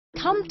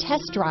Come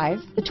test drive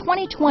the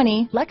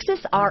 2020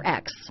 Lexus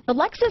RX. The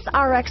Lexus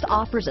RX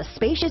offers a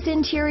spacious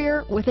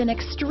interior with an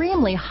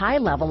extremely high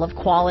level of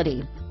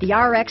quality. The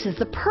RX is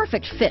the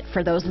perfect fit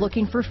for those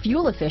looking for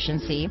fuel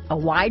efficiency, a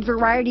wide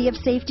variety of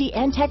safety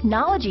and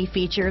technology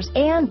features,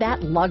 and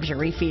that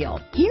luxury feel.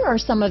 Here are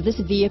some of this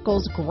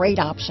vehicle's great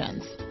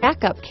options: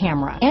 backup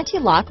camera,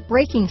 anti-lock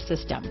braking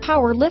system,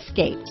 power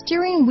liftgate,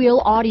 steering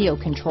wheel audio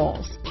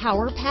controls,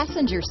 power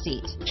passenger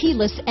seat,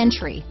 keyless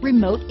entry,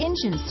 remote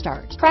engine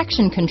start,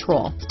 traction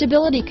control,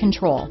 stability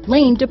control,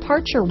 lane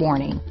departure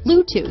warning,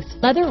 Bluetooth,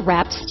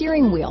 leather-wrapped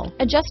steering wheel,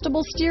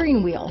 adjustable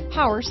steering wheel,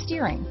 power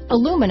steering,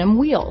 aluminum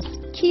wheels,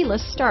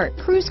 keyless start,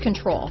 cruise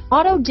control,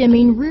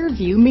 auto-dimming rear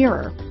view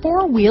mirror,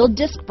 four-wheel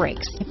disc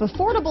brakes. If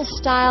affordable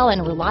style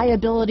and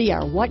reliability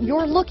are what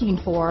you're looking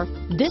for,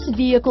 this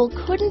vehicle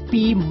couldn't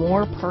be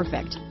more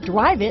perfect.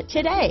 Drive it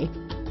today.